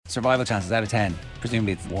Survival chances out of 10.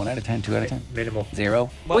 Presumably it's 1 out of 10, 2 out of 10? Minimal.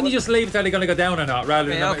 0. Wouldn't you just leave it till they're going to go down or not, rather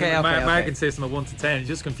than Okay. marking system of 1 to 10? You're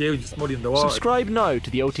just confused, just muddying the water. Subscribe now to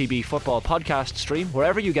the OTB Football Podcast stream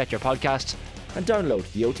wherever you get your podcasts and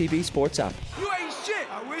download the OTB Sports app. You ain't shit!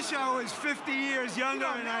 I wish I was 50 years younger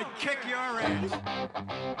and I'd kick your ass.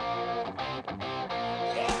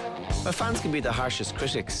 Well, fans can be the harshest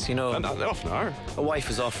critics, you know. And they often are. A wife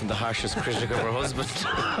is often the harshest critic of her husband.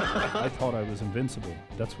 I thought I was invincible.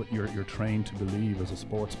 That's what you're trained to believe as a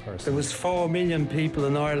sports person. There was 4 million people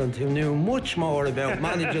in Ireland who knew much more about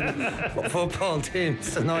managing football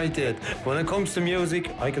teams than I did. When it comes to music,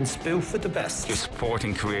 I can spoof with the best. Your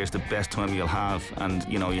sporting career is the best time you'll have, and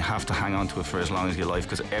you know you have to hang on to it for as long as your life,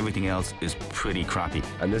 because everything else is pretty crappy.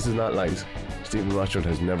 And this is not lies. Stephen Rothschild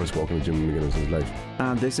has never spoken to Jim McGuinness in his life.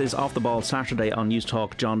 And this is Off the Ball Saturday on News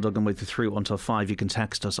Talk. John Duggan with you through until 5. You can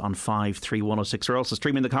text us on 53106. We're also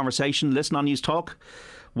streaming the conversation. Listen on News Talk.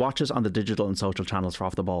 Watch us on the digital and social channels for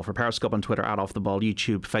Off the Ball, for Periscope on Twitter, at Off the Ball,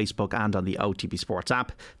 YouTube, Facebook and on the OTB Sports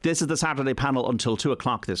app. This is the Saturday panel until 2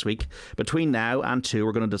 o'clock this week. Between now and 2,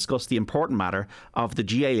 we're going to discuss the important matter of the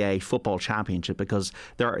GAA Football Championship, because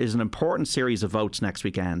there is an important series of votes next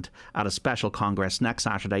weekend at a special congress next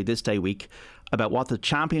Saturday, this day week, about what the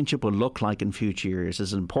championship will look like in future years. This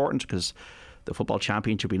is important because the football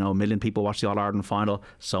championship, we know 1 million people watch the All-Ireland final.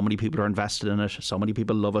 So many people are invested in it. So many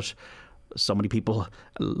people love it. So many people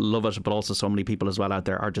love it, but also so many people as well out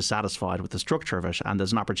there are dissatisfied with the structure of it, and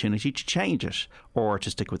there's an opportunity to change it or to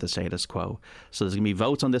stick with the status quo. So there's going to be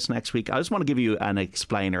votes on this next week. I just want to give you an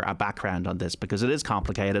explainer, a background on this, because it is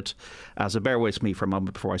complicated. So bear with me for a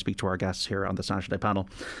moment before I speak to our guests here on the Saturday panel.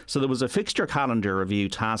 So there was a fixture calendar review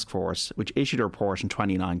task force which issued a report in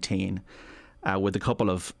 2019 with a couple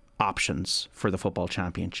of options for the football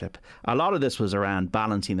championship. A lot of this was around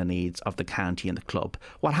balancing the needs of the county and the club.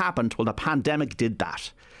 What happened? Well, the pandemic did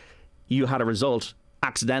that. You had a result,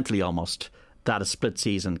 accidentally almost, that a split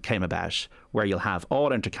season came about, where you'll have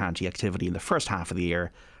all inter-county activity in the first half of the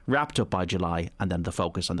year, wrapped up by July, and then the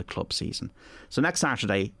focus on the club season. So next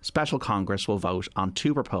Saturday, Special Congress will vote on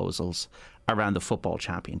 2 proposals around the football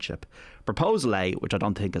championship. Proposal A, which I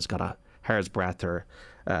don't think has got a hair's breadth or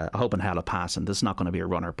I hope in hell a pass, and this is not going to be a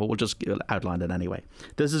runner, but we'll just outline it anyway.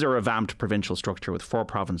 This is a revamped provincial structure with 4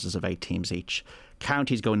 provinces of 8 teams each.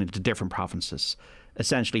 Counties going into different provinces,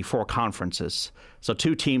 essentially 4 conferences. So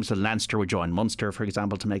 2 teams from Leinster would join Munster, for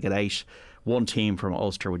example, to make it 8. 1 team from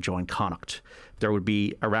Ulster would join Connacht. There would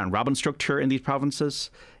be a round robin structure in these provinces.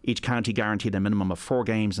 Each county guaranteed a minimum of 4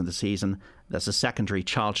 games in the season. There's a secondary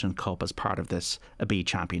Charlton Cup as part of this, a B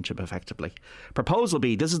championship effectively. Proposal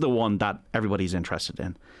B, this is the one that everybody's interested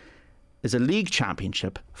in, is a league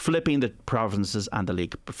championship, flipping the provinces and the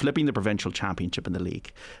league, flipping the provincial championship and the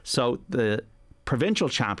league. So the provincial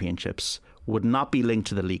championships would not be linked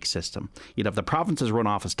to the league system. You'd have the provinces run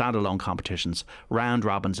off as standalone competitions, round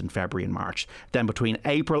robins in February and March. Then between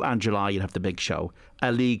April and July, you'd have the big show,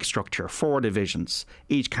 a league structure, 4 divisions,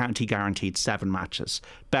 each county guaranteed 7 matches,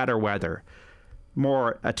 better weather,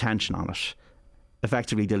 more attention on it.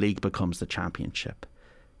 Effectively, the league becomes the championship.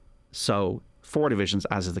 So 4 divisions,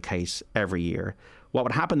 as is the case every year. What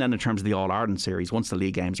would happen then in terms of the All-Ireland series once the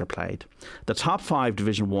league games are played? The top 5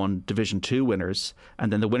 Division 1, Division 2 winners,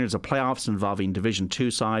 and then the winners of playoffs involving Division 2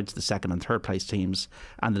 sides, the 2nd and 3rd place teams,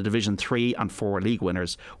 and the Division 3 and 4 league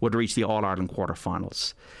winners would reach the All-Ireland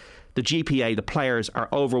quarter-finals. The GPA, the players, are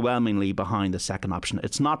overwhelmingly behind the second option.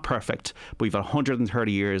 It's not perfect, but we've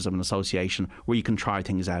 130 years of an association where you can try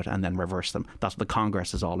things out and then reverse them. That's what the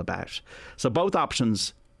Congress is all about. So both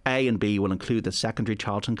options, A and B, will include the secondary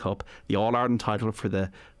Charlton Cup, the All-Ireland title for the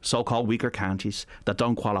so-called weaker counties that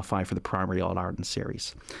don't qualify for the primary All-Ireland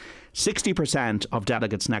series. 60% of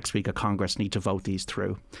delegates next week at Congress need to vote these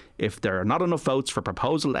through. If there are not enough votes for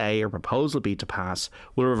Proposal A or Proposal B to pass,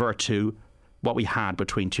 we'll revert to what we had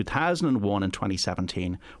between 2001 and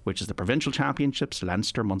 2017, which is the provincial championships,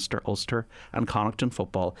 Leinster, Munster, Ulster and Connacht in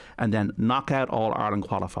football, and then knock out all Ireland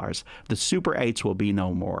qualifiers. The Super 8s will be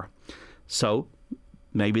no more. So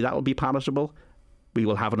maybe that will be palatable. We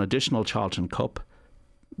will have an additional Charlton Cup,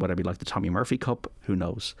 whether it be like the Tommy Murphy Cup, who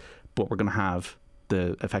knows. But we're going to have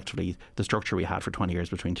effectively the structure we had for 20 years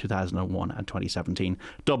between 2001 and 2017.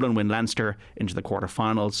 Dublin win Leinster into the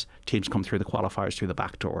quarterfinals. Teams come through the qualifiers through the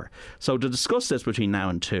back door. So to discuss this between now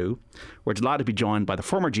and 2, we're delighted to be joined by the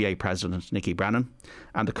former GAA President, Nickey Brennan,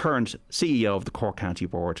 and the current CEO of the Cork County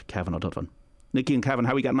Board, Kevin O'Donovan. Nickey and Kevin,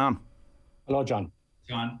 how are we getting on? Hello, John.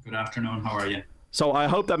 John, good afternoon. How are you? So I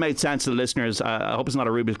hope that made sense to the listeners. I hope it's not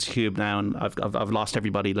a Rubik's Cube now, and I've lost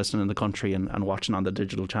everybody listening in the country and watching on the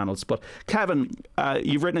digital channels. But Kevin,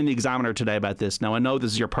 you've written in the Examiner today about this. Now I know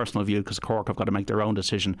this is your personal view because Cork have got to make their own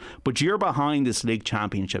decision, but you're behind this league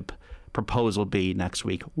championship proposal B next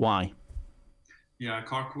week. Why? Yeah,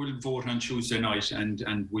 Cork will vote on Tuesday night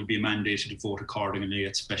and will be mandated to vote accordingly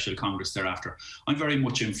at Special Congress thereafter. I'm very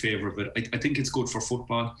much in favour of it. I think it's good for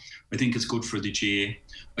football. I think it's good for the GAA.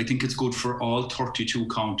 I think it's good for all 32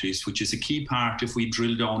 counties, which is a key part if we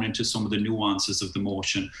drill down into some of the nuances of the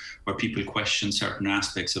motion where people question certain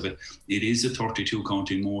aspects of it. It is a 32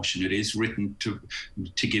 county motion. It is written to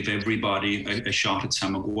give everybody a shot at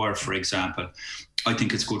Sam Maguire, for example. I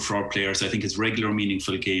think it's good for our players. I think it's regular,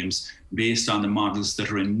 meaningful games based on the models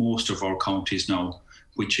that are in most of our counties now,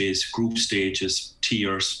 which is group stages,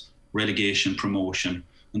 tiers, relegation, promotion.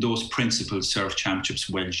 And those principles serve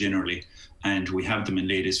championships well generally. And we have them in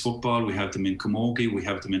ladies football, we have them in camogie, we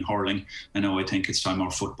have them in hurling. And now I think it's time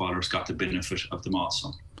our footballers got the benefit of them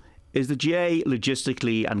also. Is the GAA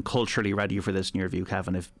logistically and culturally ready for this in your view,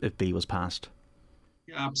 Kevin, if B was passed?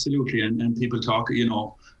 Yeah, absolutely. And people talk,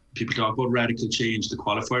 people talk about radical change. The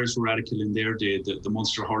qualifiers were radical in their day. The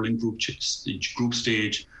Munster hurling group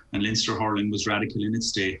stage and Leinster hurling was radical in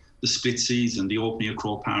its day. The split season, the opening of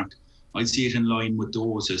Croke Park, I'd see it in line with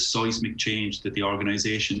those as seismic change that the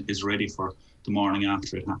organisation is ready for the morning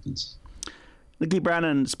after it happens. Nickey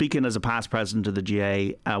Brennan, speaking as a past president of the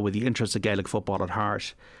GAA with the interests of Gaelic football at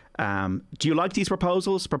heart, do you like these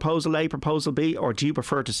proposals, Proposal A, Proposal B, or do you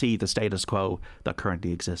prefer to see the status quo that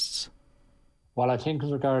currently exists? Well, I think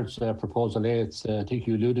as regards Proposal A, I think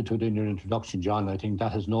you alluded to it in your introduction, John. I think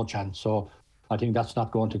that has no chance. So I think that's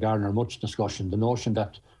not going to garner much discussion. The notion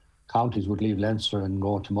that counties would leave Leinster and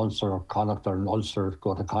go to Munster or Connacht or Ulster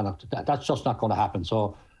go to Connacht, that's just not going to happen.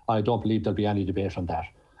 So I don't believe there'll be any debate on that.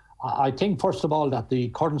 I think, first of all, that the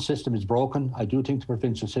current system is broken. I do think the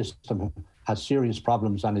provincial system has serious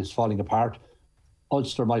problems and is falling apart.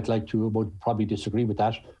 Ulster would probably disagree with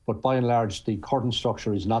that, but by and large, the current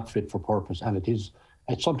structure is not fit for purpose, and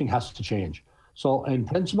something has to change. So, in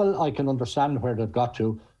principle, I can understand where they've got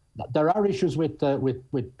to. There are issues with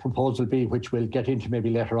Proposal B, which we'll get into maybe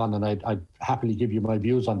later on, and I'd happily give you my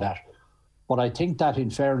views on that. But I think that, in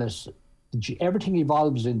fairness, everything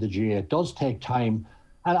evolves in the GAA. It does take time,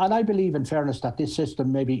 and I believe, in fairness, that this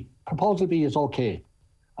system, maybe Proposal B is okay.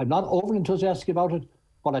 I'm not over enthusiastic about it,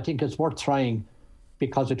 but I think it's worth trying,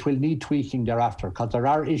 because it will need tweaking thereafter, because there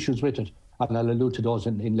are issues with it, and I'll allude to those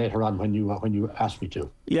in later on when you ask me to.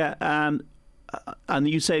 Yeah, and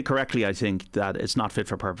you say correctly, I think, that it's not fit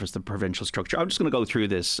for purpose, the provincial structure. I'm just going to go through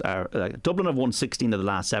this. Dublin have won 16 of the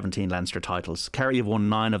last 17 Leinster titles. Kerry have won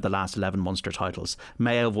 9 of the last 11 Munster titles.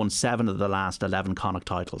 Mayo have won 7 of the last 11 Connacht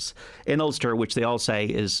titles. In Ulster, which they all say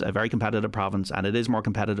is a very competitive province, and it is more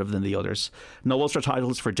competitive than the others, no Ulster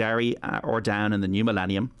titles for Derry or Down in the new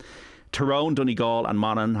millennium. Tyrone, Donegal and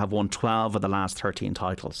Monaghan have won 12 of the last 13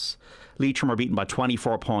 titles. Leitrim were beaten by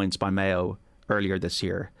 24 points by Mayo earlier this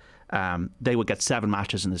year. They would get 7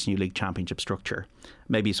 matches in this new league championship structure.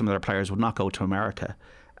 Maybe some of their players would not go to America.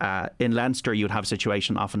 In Leinster, you'd have a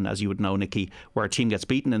situation often, as you would know, Nickey, where a team gets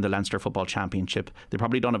beaten in the Leinster Football Championship. They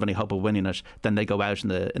probably don't have any hope of winning it. Then they go out in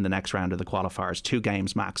the next round of the qualifiers, 2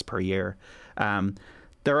 games max per year.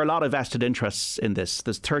 There are a lot of vested interests in this.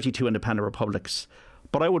 There's 32 independent republics.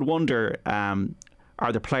 But I would wonder,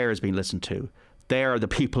 are the players being listened to? They are the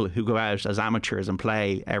people who go out as amateurs and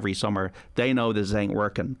play every summer. They know this ain't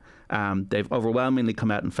working. They've overwhelmingly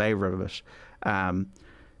come out in favour of it.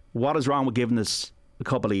 What is wrong with giving this a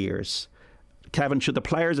couple of years? Kevin, should the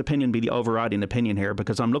players' opinion be the overriding opinion here?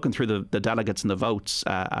 Because I'm looking through the delegates and the votes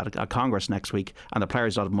at Congress next week, and the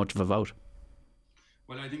players don't have much of a vote.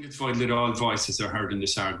 Well, I think it's vital that all voices are heard in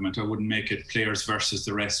this argument. I wouldn't make it players versus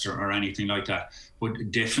the rest or anything like that.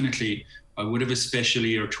 But definitely, I would have a special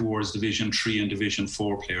ear towards Division 3 and Division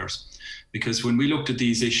 4 players. Because when we looked at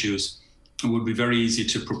these issues, it would be very easy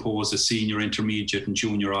to propose a senior, intermediate and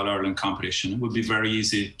junior All-Ireland competition. It would be very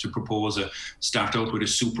easy to start out with a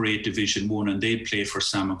Super 8 Division 1 and they'd play for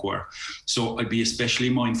Sam Maguire. So I'd be especially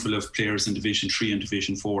mindful of players in Division 3 and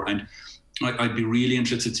Division 4. And I'd be really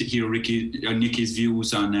interested to hear Nickey's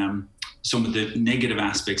views on some of the negative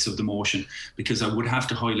aspects of the motion, because I would have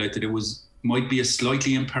to highlight that it might be a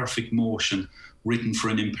slightly imperfect motion written for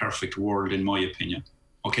an imperfect world, in my opinion.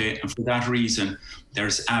 Okay, and for that reason,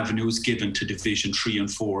 there's avenues given to Division 3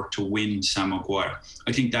 and 4 to win Sam Maguire.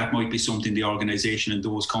 I think that might be something the organisation in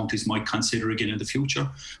those counties might consider again in the future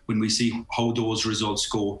when we see how those results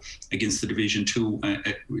go against the Division 2,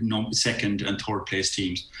 second and third place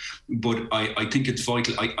teams. But I think it's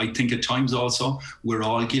vital. I think at times also we're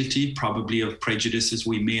all guilty probably of prejudices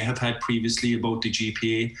we may have had previously about the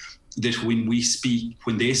GPA, that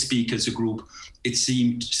when they speak as a group, it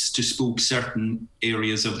seems to spook certain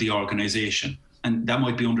areas of the organisation. And that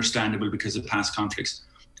might be understandable because of past conflicts.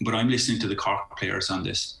 But I'm listening to the Cork players on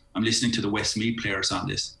this. I'm listening to the Westmeath players on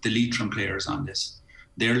this, the Leitrim players on this.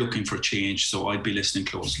 They're looking for change, so I'd be listening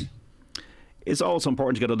closely. It's also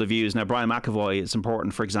important to get other views. Now, Brian McAvoy, it's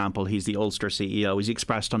important, for example, he's the Ulster CEO. He's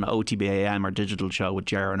expressed on OTBAM, our digital show with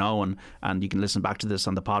Ger and Owen, and you can listen back to this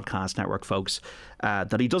on the podcast network, folks,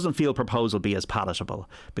 that he doesn't feel Proposal B as palatable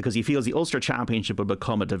because he feels the Ulster Championship will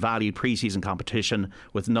become a devalued pre-season competition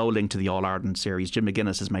with no link to the All-Ireland Series. Jim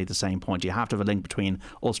McGuinness has made the same point. You have to have a link between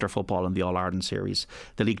Ulster football and the All-Ireland Series.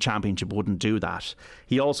 The League Championship wouldn't do that.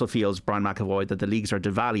 He also feels, Brian McAvoy, that the leagues are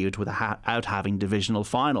devalued without having divisional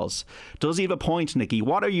finals. Does he have a point, Nickey?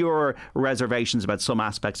 What are your reservations about some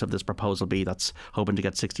aspects of this Proposal B that's hoping to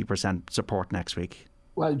get 60% support next week?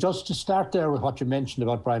 Well, just to start there with what you mentioned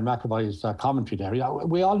about Brian McAvoy's commentary there,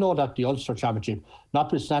 we all know that the Ulster Championship,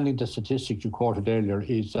 notwithstanding the statistics you quoted earlier,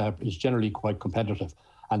 is generally quite competitive,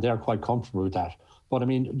 and they're quite comfortable with that. But I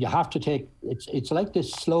mean, you have to take it's like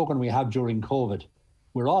this slogan we have during COVID: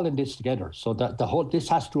 we're all in this together. So that this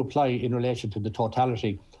has to apply in relation to the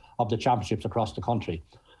totality of the championships across the country.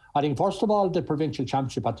 I think first of all, the provincial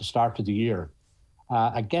championship at the start of the year.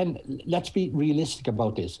 Again, let's be realistic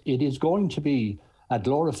about this. It is going to be a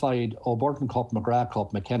glorified O'Burton Cup, McGrath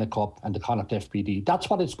Cup, McKenna Cup and the Connacht FPD. That's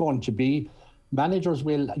what it's going to be. Managers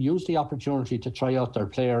will use the opportunity to try out their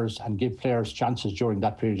players and give players chances during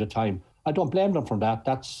that period of time. I don't blame them for that.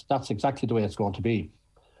 That's exactly the way it's going to be.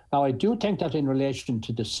 Now, I do think that in relation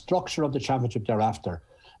to the structure of the championship thereafter,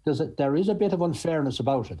 there is a bit of unfairness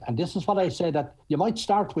about it. And this is what I say, that you might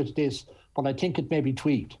start with this, but I think it may be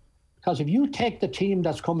tweaked. Because if you take the team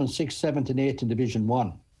that's coming 6th, 7th and 8th in Division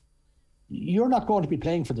 1, you're not going to be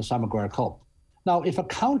playing for the Sam Maguire Cup. Now, if a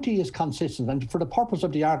county is consistent, and for the purpose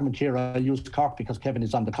of the argument here, I'll use Cork because Kevin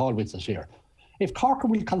is on the call with us here. If Cork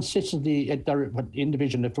will consistently, if they were in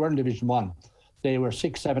Division 1, they were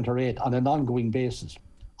 6th, 7th or 8th on an ongoing basis,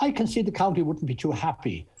 I can see the county wouldn't be too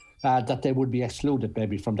happy that they would be excluded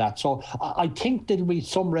maybe from that. So I think there'll be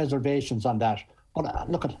some reservations on that.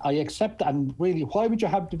 But look, I accept, and really, why would you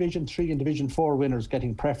have Division 3 and Division 4 winners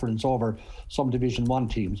getting preference over some Division 1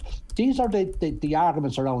 teams? These are the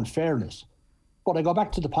arguments around fairness. But I go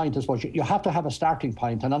back to the point, I suppose, you have to have a starting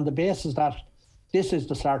point, and on the basis that this is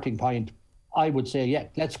the starting point, I would say, yeah,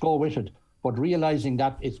 let's go with it. But realising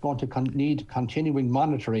that it's going to need continuing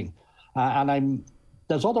monitoring.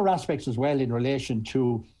 There's other aspects as well in relation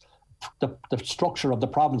to the structure of the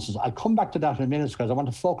provinces. I'll come back to that in a minute because I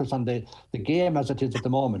want to focus on the game as it is at the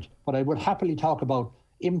moment. But I would happily talk about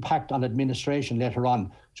impact on administration later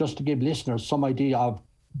on, just to give listeners some idea of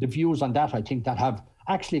the views on that, I think, that have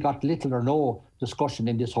actually got little or no discussion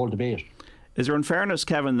in this whole debate. Is there unfairness,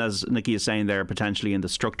 Kevin, as Nickey is saying there, potentially in the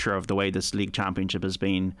structure of the way this league championship has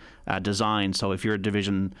been designed? So if you're a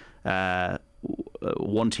Division 1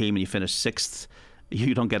 team and you finish 6th,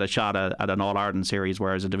 you don't get a shot at an All-Ireland series,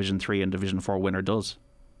 whereas a Division 3 and Division 4 winner does.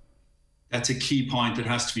 That's a key point that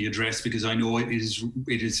has to be addressed, because I know it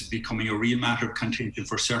is becoming a real matter of contention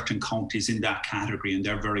for certain counties in that category, and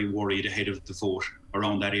they're very worried ahead of the vote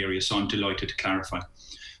around that area. So I'm delighted to clarify.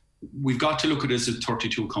 We've got to look at it as a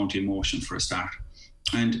 32 county motion for a start.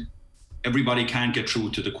 And everybody can't get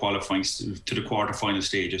through to the quarterfinal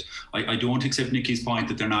stages. I don't accept Nickey's point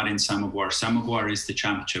that they're not in Sam Maguire. Sam Maguire is the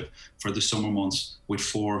championship for the summer months with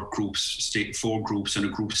four groups and a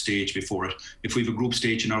group stage before it. If we have a group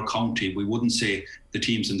stage in our county, we wouldn't say the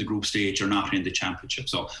teams in the group stage are not in the championship.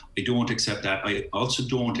 So I don't accept that. I also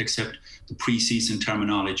don't accept the pre-season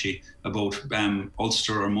terminology about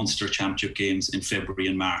Ulster or Munster championship games in February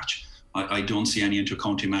and March. I don't see any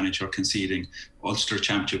inter-county manager conceding Ulster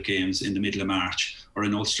championship games in the middle of March, or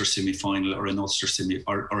an Ulster semi-final, or an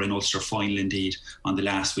Ulster final indeed on the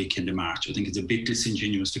last weekend of March. I think it's a bit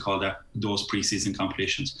disingenuous to call that those pre-season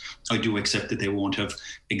competitions. I do accept that they won't have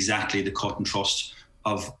exactly the cut and thrust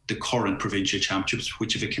of the current provincial championships,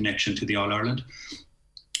 which have a connection to the All-Ireland.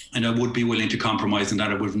 And I would be willing to compromise on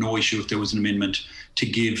that. I would have no issue if there was an amendment to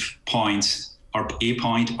give points, or a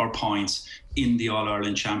point or points, in the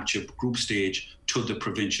All-Ireland Championship group stage to the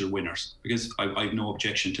provincial winners, because I have no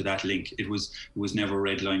objection to that link. It was never a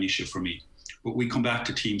red line issue for me. But we come back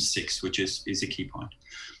to Team 6, which is a key point.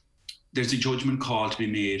 There's a judgment call to be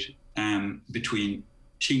made between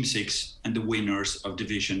Team 6 and the winners of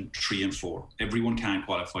Division 3 and 4. Everyone can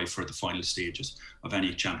qualify for the final stages of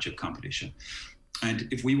any championship competition. And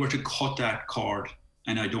if we were to cut that cord,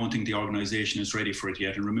 and I don't think the organisation is ready for it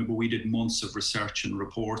yet. And remember, we did months of research and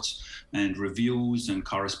reports and reviews and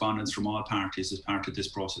correspondence from all parties as part of this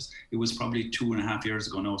process. It was probably 2.5 years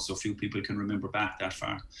ago now, so few people can remember back that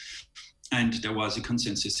far. And there was a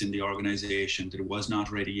consensus in the organisation that it was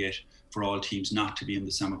not ready yet for all teams not to be in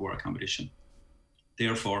the Samaguara competition.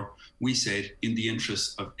 Therefore, we said, in the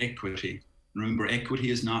interest of equity, remember, equity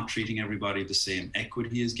is not treating everybody the same.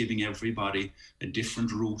 Equity is giving everybody a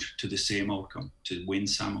different route to the same outcome, to win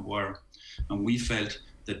Samaguara. And we felt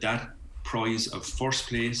that that prize of first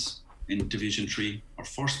place in Division 3 or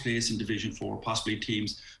first place in Division 4, possibly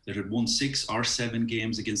teams that had won 6 or 7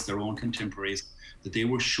 games against their own contemporaries, that they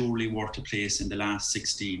were surely worth a place in the last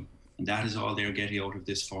 16. And that is all they're getting out of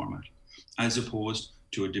this format, as opposed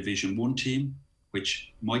to a Division 1 team,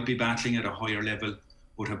 which might be battling at a higher level,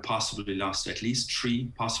 would have possibly lost at least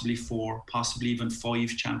 3, possibly 4, possibly even 5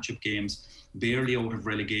 championship games, barely out of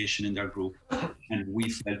relegation in their group. And we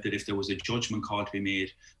felt that if there was a judgment call to be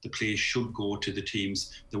made, the place should go to the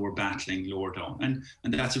teams that were battling lower down.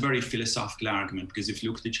 And that's a very philosophical argument, because if you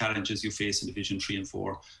look at the challenges you face in Division 3 and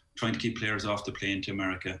 4, trying to keep players off the plane to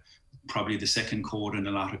America, probably the second code in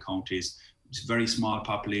a lot of counties. It's a very small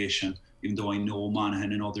population, even though I know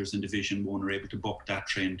Monaghan and others in Division 1 are able to buck that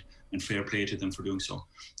trend, and fair play to them for doing so.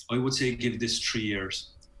 I would say give this 3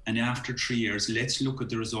 years. And after 3 years, let's look at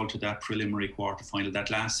the result of that preliminary quarterfinal, that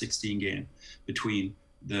last 16 game between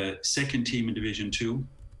the second team in Division 2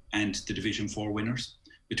 and the Division 4 winners,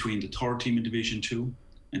 between the third team in Division 2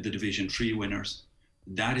 and the Division 3 winners.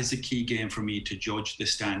 That is a key game for me to judge the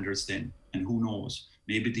standards then. And who knows,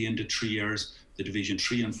 maybe at the end of 3 years, the Division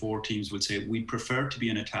 3 and 4 teams will say, we prefer to be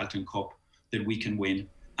in a Tailteann Cup that we can win,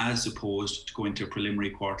 as opposed to going to a preliminary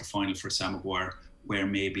quarter-final for Samaguara, where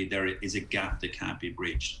maybe there is a gap that can't be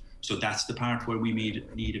breached. So that's the part where we need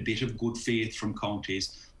a bit of good faith from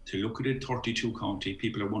counties to look at it. 32 county,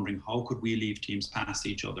 people are wondering, how could we leave teams past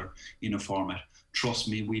each other in a format? Trust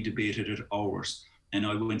me, we debated it hours. And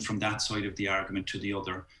I went from that side of the argument to the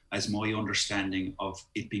other as my understanding of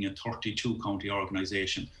it being a 32 county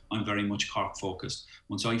organisation. I'm very much Cork focused.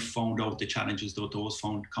 Once I found out the challenges that those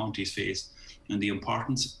counties face and the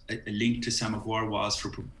importance a link to Samaguara was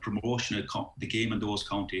for promotion of the game in those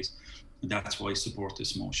counties, that's why I support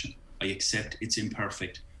this motion. I accept it's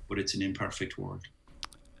imperfect, but it's an imperfect world.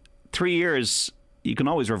 3 years, you can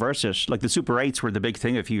always reverse it. Like the Super 8s were the big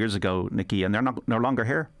thing a few years ago, Nickey, and they're no longer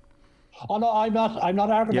here. Oh no, I'm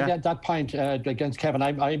not arguing at that point against Kevin.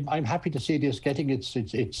 I'm happy to see this getting its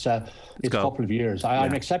couple of years.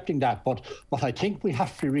 I'm accepting that, but I think we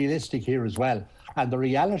have to be realistic here as well. And the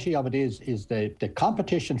reality of it is the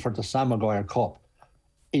competition for the Samaguara Cup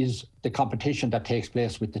is the competition that takes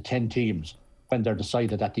place with the 10 teams when they're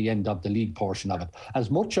decided at the end of the league portion of it. As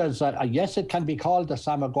much as, yes, it can be called the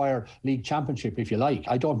Samaguara League Championship if you like,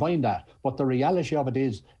 I don't mind that. But the reality of it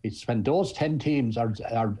is, it's when those 10 teams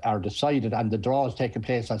are decided and the draw is taking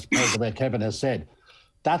place, as the way Kevin has said,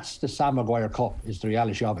 that's the Samaguara Cup, is the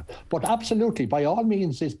reality of it. But absolutely, by all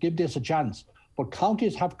means, give this a chance. But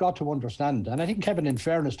counties have got to understand, and I think Kevin, in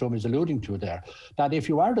fairness to him, is alluding to there, that if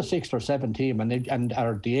you are the 6th or 7th team and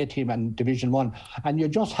or the 8th team and Division 1, and you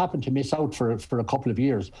just happen to miss out for a couple of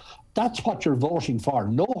years, that's what you're voting for.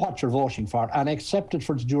 Know what you're voting for and accept it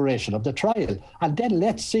for the duration of the trial. And then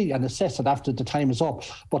let's see and assess it after the time is up.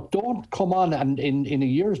 But don't come on and in a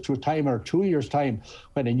year's time or 2 years' time,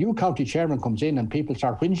 when a new county chairman comes in and people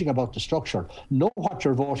start whinging about the structure, know what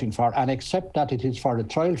you're voting for and accept that it is for a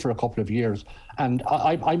trial for a couple of years. And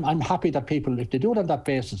I'm happy that people, if they do it on that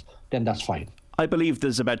basis, then that's fine. I believe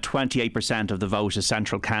there's about 28% of the vote is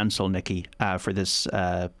Central Council, Nickey, for this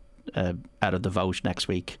out of the vote next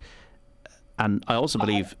week. And I also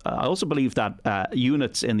believe that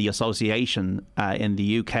units in the association in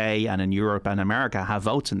the UK and in Europe and America have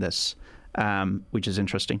votes in this, which is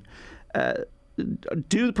interesting.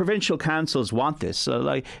 Do the provincial councils want this?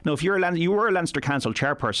 If you were a Leinster Council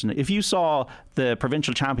chairperson, if you saw the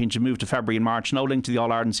provincial championship move to February and March, no link to the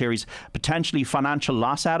All-Ireland series, potentially financial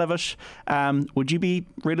loss out of it, would you be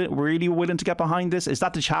really willing to get behind this? Is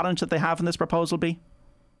that the challenge that they have in this proposal, B?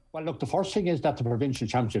 Well, look, the first thing is that the provincial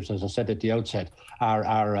championships, as I said at the outset,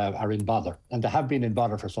 are in bother, and they have been in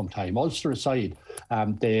bother for some time. Ulster aside,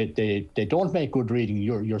 they don't make good reading.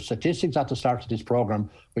 Your statistics at the start of this programme,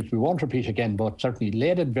 which we won't repeat again, but certainly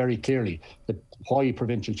laid it very clearly that why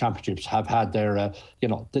provincial championships have had their,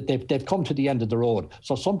 they've come to the end of the road.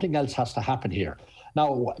 So something else has to happen here.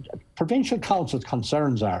 Now, provincial council's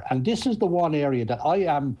concerns are, and this is the one area that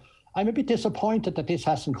I'm a bit disappointed that this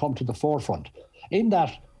hasn't come to the forefront, in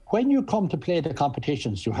that when you come to play the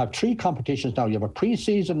competitions, you have 3 competitions now. You have a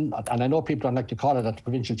pre-season, and I know people don't like to call it at the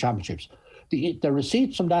provincial championships. The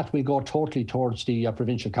receipts from that will go totally towards the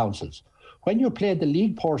provincial councils. When you play the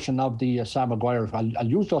league portion of the Sam Maguire, I'll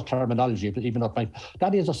use those terminology, even though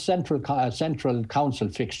that is a central council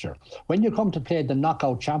fixture. When you come to play the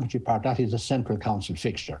knockout championship part, that is a central council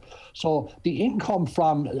fixture. So the income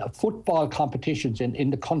from football competitions in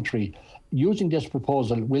the country using this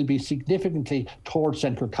proposal will be significantly towards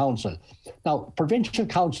central council. Now, provincial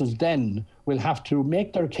councils then will have to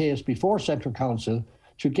make their case before central council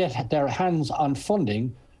to get their hands on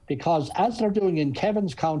funding, because as they're doing in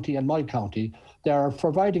Kevin's county and my county, they're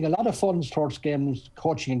providing a lot of funds towards games,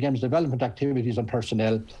 coaching and games development activities and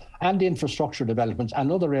personnel and infrastructure developments and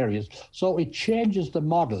other areas. So it changes the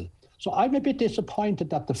model. So I'm a bit disappointed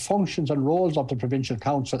that the functions and roles of the provincial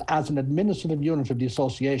council as an administrative unit of the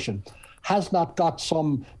association has not got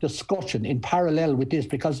some discussion in parallel with this,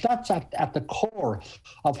 because that's at the core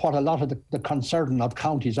of what a lot of the concern of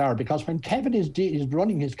counties are. Because when Kevin is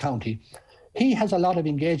running his county, he has a lot of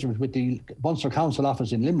engagement with the Munster Council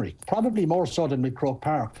office in Limerick, probably more so than with Croke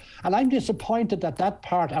Park. And I'm disappointed that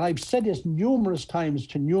part, and I've said this numerous times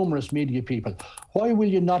to numerous media people, why will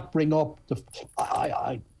you not bring up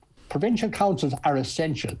provincial councils are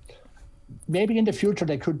essential. Maybe in the future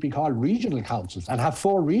they could be called regional councils and have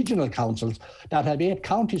 4 regional councils that have 8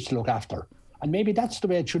 counties to look after. And maybe that's the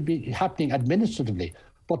way it should be happening administratively.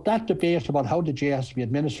 But that debate about how the GAA has to be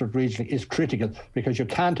administered regionally is critical, because you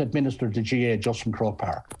can't administer the GAA just from Croke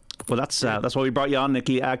Park. Well, that's why we brought you on,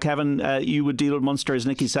 Nickey. Kevin, you would deal with Munster, as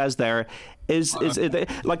Nickey says there. Is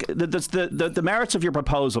like the merits of your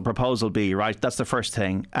proposal B, right? That's the first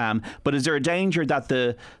thing. But is there a danger that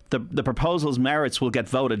the proposal's merits will get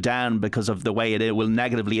voted down because of the way it will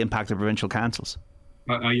negatively impact the provincial councils?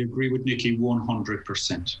 I agree with Nickey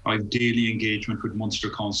 100%. I have daily engagement with Munster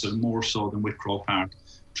Council, more so than with Croke Park,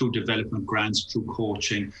 through development grants, through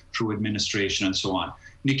coaching, through administration and so on.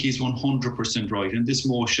 Nickey's 100% right, and this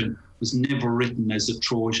motion was never written as a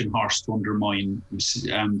Trojan horse to undermine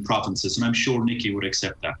provinces, and I'm sure Nickey would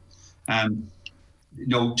accept that.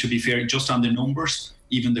 To be fair, just on the numbers,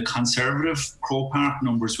 even the Conservative Croke Park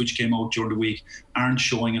numbers, which came out during the week, aren't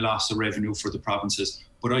showing a loss of revenue for the provinces.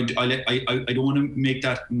 But I don't want to make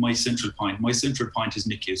that my central point. My central point is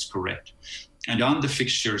Nickey is correct. And on the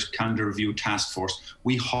fixtures calendar review task force,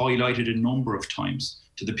 we highlighted a number of times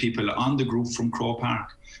to the people on the group from Croke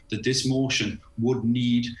Park that this motion would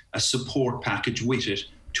need a support package with it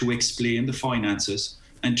to explain the finances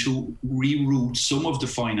and to reroute some of the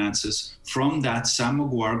finances from that Sam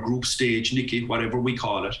Maguire group stage, Nickey, whatever we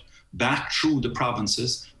call it, back through the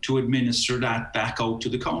provinces to administer that back out to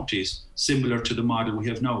the counties, similar to the model we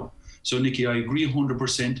have now. So, Nickey, I agree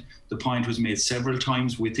 100%. The point was made several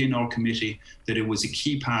times within our committee that it was a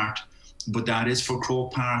key part, but that is for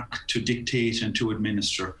Croke Park to dictate and to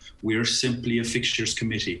administer. We're simply a fixtures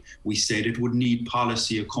committee. We said it would need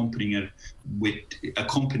policy accompanying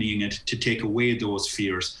it to take away those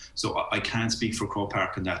fears. So I can't speak for Croke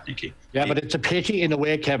Park on that, Nickey. Yeah, but it's a pity in a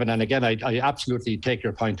way, Kevin, and again, I absolutely take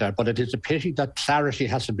your point there, but it is a pity that clarity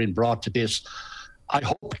hasn't been brought to this. I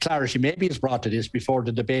hope clarity maybe is brought to this before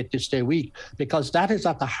the debate this day week, because that is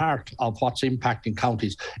at the heart of what's impacting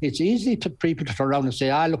counties. It's easy to people to turn around and say,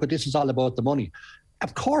 look, this is all about the money.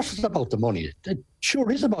 Of course it's about the money. It sure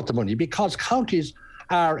is about the money, because counties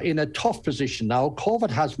are in a tough position now. COVID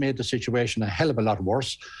has made the situation a hell of a lot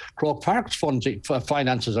worse. Croke Park's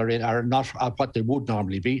finances are not what they would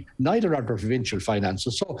normally be. Neither are the provincial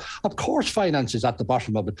finances. So, of course, finance is at the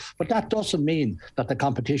bottom of it. But that doesn't mean that the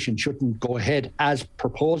competition shouldn't go ahead as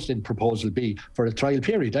proposed in Proposal B for a trial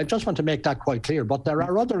period. I just want to make that quite clear. But there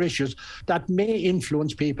are other issues that may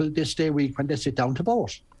influence people this day week when they sit down to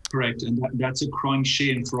vote. Correct. And that's a crying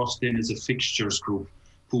shame for us then as a fixtures group,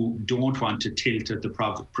 who don't want to tilt at the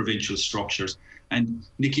provincial structures. And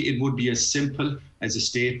Nickey, it would be as simple as a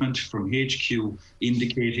statement from HQ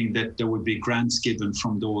indicating that there would be grants given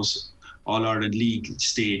from those All-Ireland League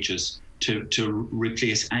stages to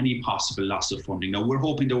replace any possible loss of funding. Now, we're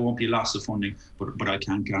hoping there won't be a loss of funding, but I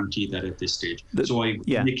can't guarantee that at this stage.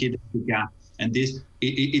 Nickey, the gap. And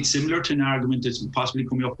it's similar to an argument that's possibly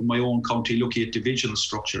coming up in my own county, looking at divisional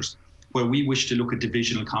structures, where we wish to look at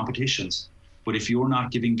divisional competitions. But if you're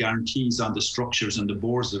not giving guarantees on the structures and the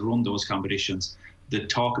boards that run those competitions, the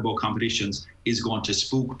talk about competitions is going to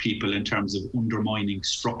spook people in terms of undermining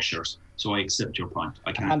structures. So I accept your point.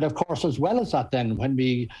 I can. And of course, as well as that, then, when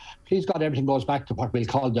please God, everything goes back to what we'll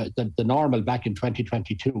call the normal back in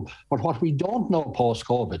 2022. But what we don't know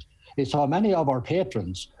post-COVID is how many of our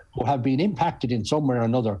patrons who have been impacted in some way or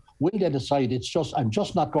another, will they decide I'm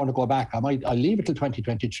just not going to go back. I'll leave it till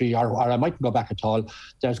 2023, or I mightn't go back at all.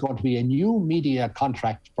 There's going to be a new media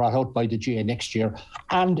contract brought out by the GAA next year.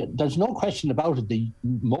 And there's no question about it, the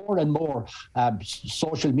more and more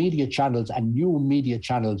social media channels and new media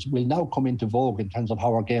channels will now come into vogue in terms of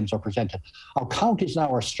how our games are presented. Our counties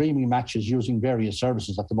now are streaming matches using various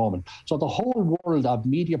services at the moment. So the whole world of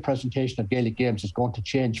media presentation of Gaelic games is going to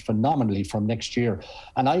change phenomenally from next year.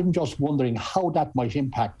 And I'm just wondering how that might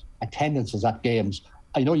impact attendances at games.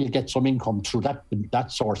 I know you get some income through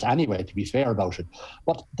that source anyway, to be fair about it.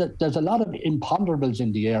 But there's a lot of imponderables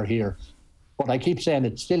in the air here. But I keep saying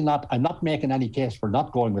it's still not, I'm not making any case for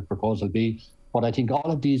not going with Proposal B, but I think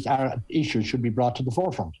all of these issues should be brought to the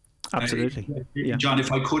forefront. Absolutely. John,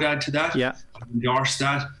 if I could add to that, I endorse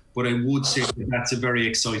that. But I would say that that's a very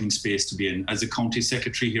exciting space to be in. As a county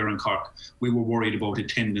secretary here in Cork, we were worried about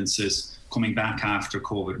attendances coming back after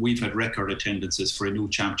COVID. We've had record attendances for a new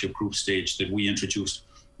championship group stage that we introduced.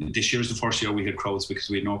 This year's the first year we had crowds because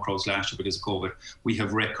we had no crowds last year because of COVID. We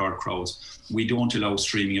have record crowds. We don't allow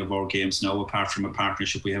streaming of our games now, apart from a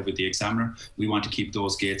partnership we have with the Examiner. We want to keep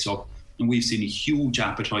those gates up. And we've seen a huge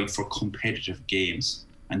appetite for competitive games.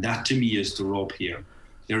 And that to me is the rub here.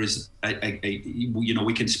 There is,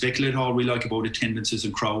 we can speculate all we like about attendances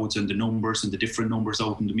and crowds and the numbers and the different numbers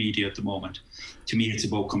out in the media at the moment. To me, it's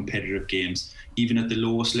about competitive games. Even at the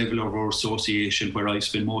lowest level of our association, where I've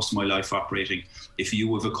spent most of my life operating, if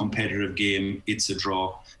you have a competitive game, it's a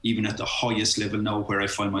draw. Even at the highest level now, where I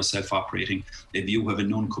find myself operating, if you have a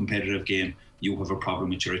non-competitive game, you have a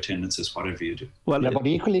problem with your attendances, whatever you do. Well, but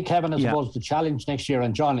equally, Kevin, I suppose the challenge next year,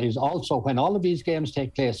 and John, is also when all of these games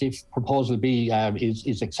take place, if Proposal B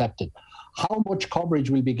is accepted, how much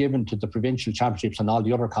coverage will be given to the provincial championships and all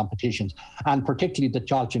the other competitions, and particularly the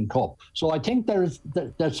Tailteann Cup. So I think there's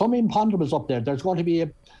some imponderables up there. There's going to be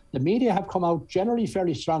the media have come out generally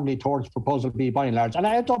fairly strongly towards Proposal B by and large. And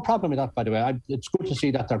I have no problem with that, by the way. It's good to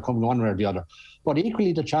see that they're coming one way or the other. But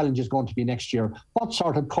equally, the challenge is going to be next year, what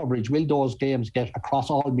sort of coverage will those games get across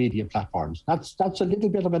all media platforms? That's a little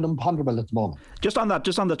bit of an imponderable at the moment. Just on the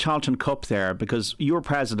Tailteann Cup there, because you were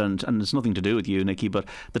president, and it's nothing to do with you, Nickey, but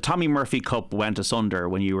the Tommy Murphy Cup went asunder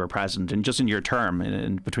when you were president, and just in your term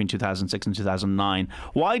in between 2006 and 2009.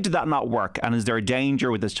 Why did that not work? And is there a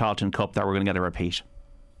danger with this Tailteann Cup that we're going to get a repeat?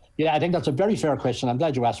 Yeah, I think that's a very fair question. I'm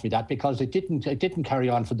glad you asked me that, because it didn't carry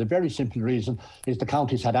on for the very simple reason is the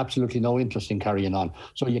counties had absolutely no interest in carrying on.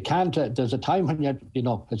 So you can't. There's a time when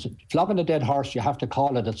it's flogging a dead horse. You have to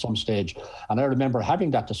call it at some stage. And I remember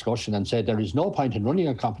having that discussion and said there is no point in running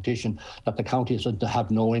a competition that the counties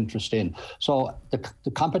have no interest in. So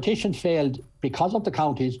the competition failed because of the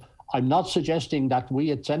counties. I'm not suggesting that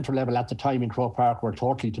we at central level at the time in Croke Park were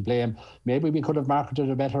totally to blame. Maybe we could have marketed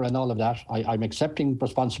it better and all of that. I'm accepting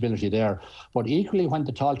responsibility there. But equally, when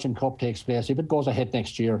the Tailteann Cup takes place, if it goes ahead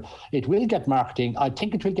next year, it will get marketing. I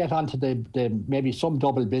think it will get onto the maybe some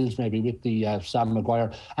double bills maybe with the Sam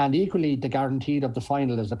Maguire, and equally the guaranteed of the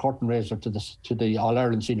final as the curtain raiser to the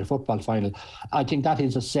All-Ireland Senior Football final. I think that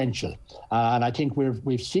is essential. And I think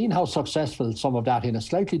we've seen how successful some of that in a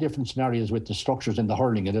slightly different scenarios with the structures in the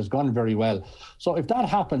hurling. It has gone very well. So if that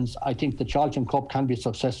happens, I think the Tailteann Cup can be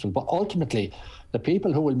successful. But ultimately, the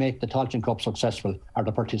people who will make the Tailteann Cup successful are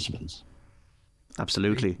the participants.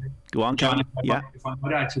 Absolutely. Go on, John. If I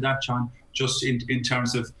might add to that, John, just in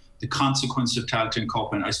terms of the consequence of Tailteann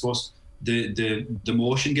Cup, and I suppose the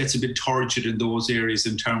motion gets a bit turgid in those areas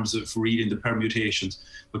in terms of reading the permutations.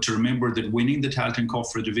 But to remember that winning the Tailteann Cup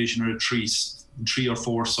for a division or a three or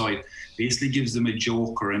four side basically gives them a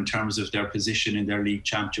joker in terms of their position in their league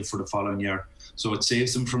championship for the following year. So it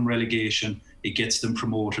saves them from relegation. It gets them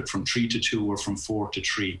promoted from 3 to 2 or from 4 to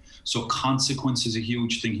 3. So consequence is a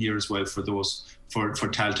huge thing here as well for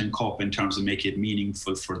Tailteann Cup in terms of making it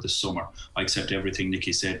meaningful for the summer. I accept everything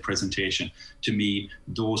Nickey said, presentation. To me,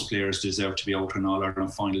 those players deserve to be out on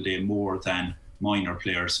All-Ireland final day more than minor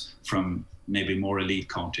players from maybe more elite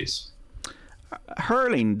counties.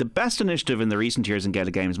 Hurling, the best initiative in the recent years in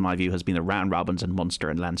Gaelic games, in my view, has been the round robins in Munster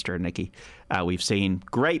and Leinster, Nickey. We've seen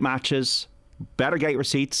great matches, better gate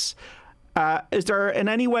receipts. Is there in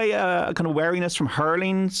any way a kind of wariness from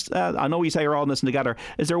hurling? I know we say you're all in this together.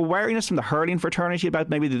 Is there wariness from the hurling fraternity about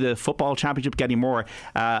maybe the football championship getting more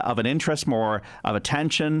of an interest, more of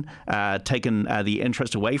attention, taking the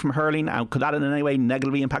interest away from hurling? Could that in any way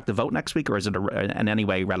negatively impact the vote next week, or is it in any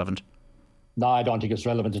way relevant? No, I don't think it's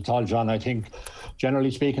relevant at all, John. I think,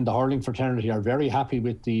 generally speaking, the hurling fraternity are very happy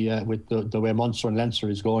with the way Munster and Leinster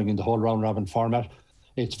is going in the whole round-robin format.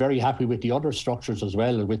 It's very happy with the other structures as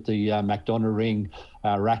well, with the McDonagh Ring,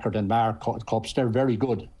 Rackard and Mark Cups. They're very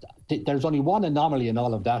good. There's only one anomaly in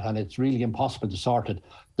all of that, and it's really impossible to sort it.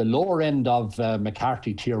 The lower end of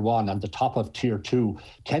McCarthy Tier 1 and the top of Tier 2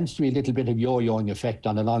 tends to be a little bit of yo-yoing effect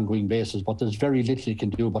on an ongoing basis, but there's very little you can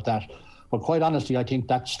do about that. But quite honestly, I think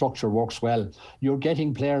that structure works well. You're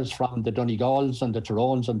getting players from the Donegals and the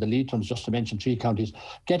Tyrones and the Leitons, just to mention 3 counties,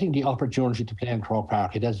 getting the opportunity to play in Croke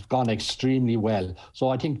Park. It has gone extremely well. So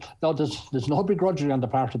I think there's no begrudgery on the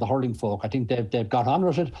part of the hurling folk. I think they've got on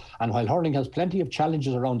with it. And while hurling has plenty of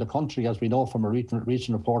challenges around the country, as we know from a recent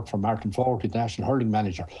report from Martin Fogarty, the national hurling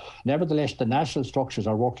manager, nevertheless, the national structures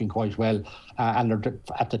are working quite well. And they're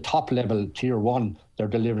at the top level, Tier 1, they're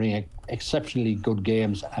delivering exceptionally good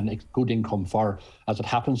games and good income for, as it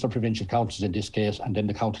happens, the provincial counties in this case, and then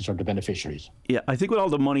the counties are the beneficiaries. Yeah, I think with all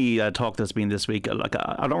the money talk that's been this week,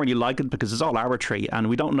 I don't really like it because it's all arbitrary and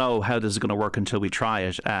we don't know how this is going to work until we try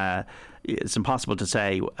it. It's impossible to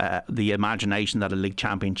say the imagination that a league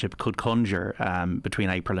championship could conjure between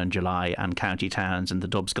April and July, and county towns and the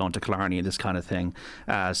Dubs going to Killarney and this kind of thing.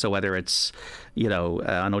 So whether it's,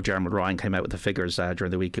 I know Jeremy Ryan came out with the figures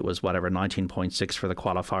during the week. It was 19.6 for the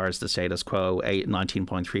qualifiers, the status quo,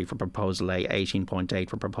 19.3 for Proposal A, 18.8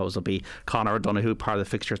 for Proposal B. Conor O'Donoghue, part of the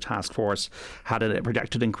fixture task force, had a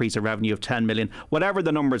projected increase of revenue of 10 million. Whatever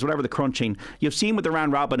the numbers, whatever the crunching, you've seen with the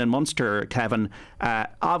round robin in Munster, Kevin,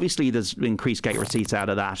 obviously there's increased gate receipts out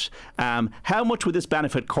of that. How much would this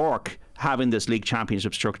benefit Cork, having this league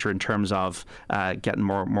championship structure, in terms of getting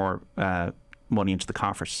more money into the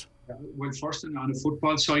coffers? Well, first, on the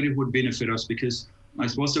football side, it would benefit us because I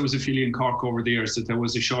suppose there was a feeling in Cork over the years that there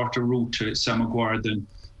was a shorter route to Sam Maguire than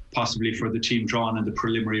possibly for the team drawn in the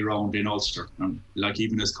preliminary round in Ulster. And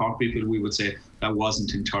even as Cork people, we would say that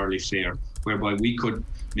wasn't entirely fair, whereby we could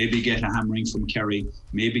maybe get a hammering from Kerry,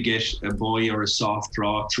 maybe get a boy or a soft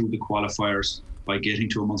draw through the qualifiers by getting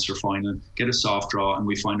to a Munster final, get a soft draw, and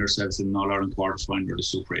we find ourselves in an All-Ireland quarter-final or the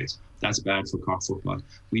Super 8s. That's bad for Cork football.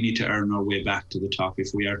 We need to earn our way back to the top if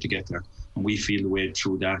we are to get there. And we feel the way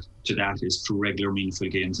through that is through regular meaningful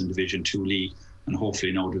games in Division 2 League and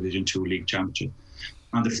hopefully now Division 2 League Championship.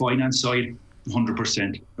 On the finance side,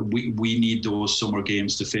 100%. We need those summer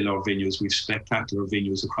games to fill our venues. We've spectacular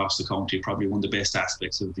venues across the county. Probably one of the best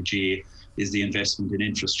aspects of the GAA is the investment in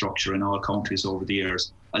infrastructure in all counties over the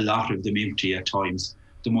years. A lot of them empty at times.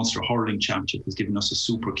 The Munster Hurling Championship has given us a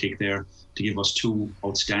super kick there to give us 2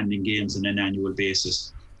 outstanding games on an annual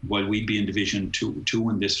basis. While we'd be in Division 2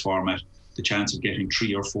 in this format, the chance of getting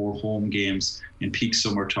 3 or 4 home games in peak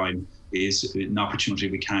summertime is an opportunity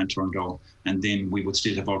we can't turn down. And then we would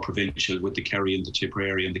still have our provincial with the Kerry and the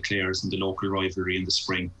Tipperary and the Clares and the local rivalry in the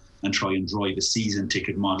spring, and try and drive a season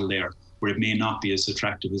ticket model there, where it may not be as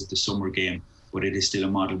attractive as the summer game, but it is still a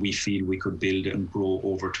model we feel we could build and grow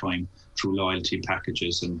over time through loyalty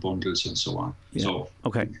packages and bundles and so on. Yeah. So,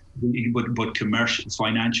 okay. But commercial,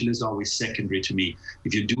 financial is always secondary to me.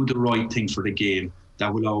 If you do the right thing for the game,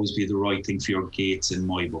 that will always be the right thing for your gates in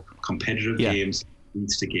my book. Competitive games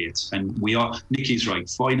leads to gates. And Nickey's right,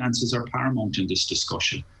 finances are paramount in this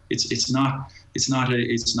discussion. It's not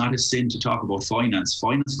a sin to talk about finance.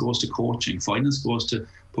 Finance goes to coaching. Finance goes to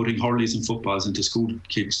putting hurleys and footballs into school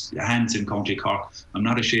kids' hands in County Cork. I'm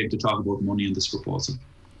not ashamed to talk about money in this proposal.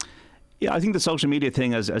 Yeah, I think the social media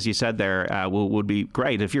thing, as you said there, would be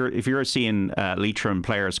great. If you're seeing Leitrim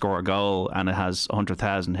players score a goal and it has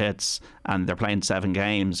 100,000 hits and they're playing 7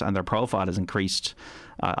 games and their profile is increased,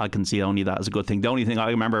 I can see only that as a good thing. The only thing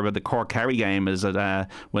I remember about the Cork-Kerry game is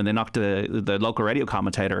that when they knocked the local radio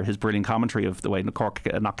commentator, his brilliant commentary of the way Cork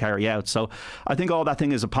knocked Kerry out. So I think all that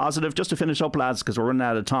thing is a positive. Just to finish up, lads, because we're running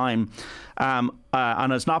out of time,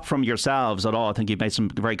 and it's not from yourselves at all. I think you've made some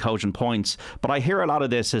very cogent points, but I hear a lot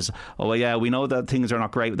of this is, oh yeah, we know that things are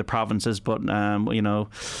not great with the provinces, but I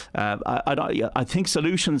think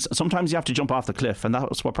solutions, sometimes you have to jump off the cliff, and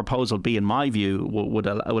that's what Proposal B, in my view, would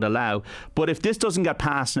allow. But if this doesn't get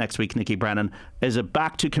passed next week, Nickey Brennan, is it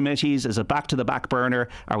back to committees? Is it back to the back burner?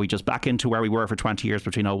 Are we just back into where we were for 20 years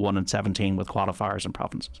between 01 and 17 with qualifiers and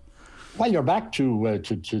provinces? Well, you're back to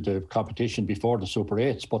the competition before the Super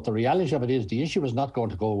 8s, but the reality of it is the issue is not going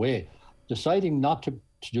to go away. Deciding not to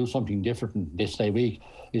to do something different this day week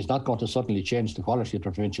is not going to suddenly change the quality of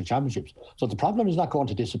the provincial championships. So the problem is not going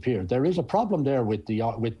to disappear. There is a problem there with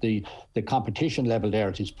the competition level there.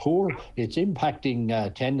 It is poor. It's impacting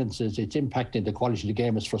attendances. It's impacting the quality of the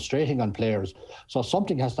game. It's frustrating on players. So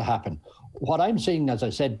something has to happen. What I'm seeing, as I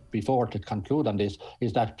said before, to conclude on this,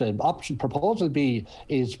 is that proposal B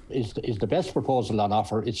is the best proposal on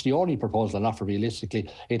offer. It's the only proposal on offer realistically.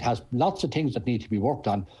 It has lots of things that need to be worked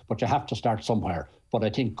on, but you have to start somewhere. But I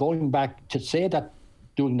think going back to say that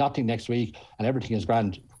doing nothing next week and everything is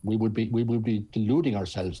grand, we would be deluding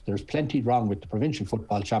ourselves. There's plenty wrong with the provincial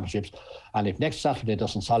football championships, and if next Saturday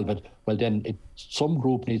doesn't solve it, well then some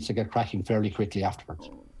group needs to get cracking fairly quickly afterwards.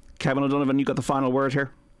 Kevin O'Donovan, you got the final word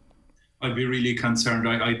here. I'd be really concerned.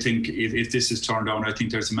 I think if this is turned down, I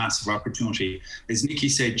think there's a massive opportunity. As Nickey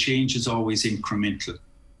said, change is always incremental.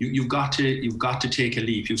 You've got to take a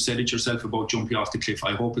leap. You've said it yourself about jumping off the cliff.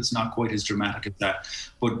 I hope it's not quite as dramatic as that.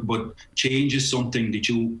 But change is something that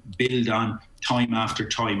you build on time after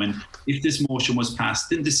time. And if this motion was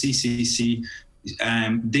passed, then the CCC,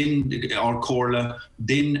 then our Corla,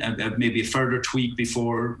 then maybe a further tweak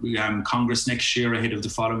before Congress next year ahead of the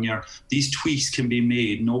following year. These tweaks can be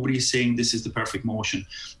made. Nobody is saying this is the perfect motion.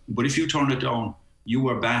 But if you turn it down, you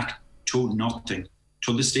are back to nothing.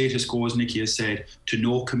 To the status quo, as Nickey has said, to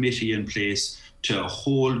no committee in place, to a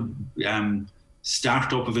whole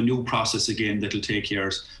start-up of a new process again that'll take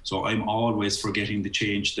years. So I'm always for getting the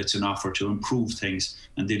change that's an offer to improve things,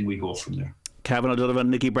 and then we go from there. Kevin O'Donovan,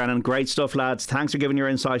 Nickey Brennan, great stuff, lads. Thanks for giving your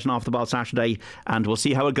insight on Off the Ball Saturday, and we'll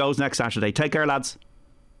see how it goes next Saturday. Take care, lads.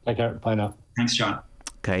 Take care. Bye now. Thanks, John.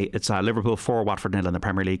 Okay, it's Liverpool 4, Watford 0 in the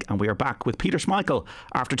Premier League, and we are back with Peter Schmeichel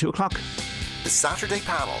after 2 o'clock. The Saturday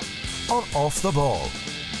Panel on Off the Ball.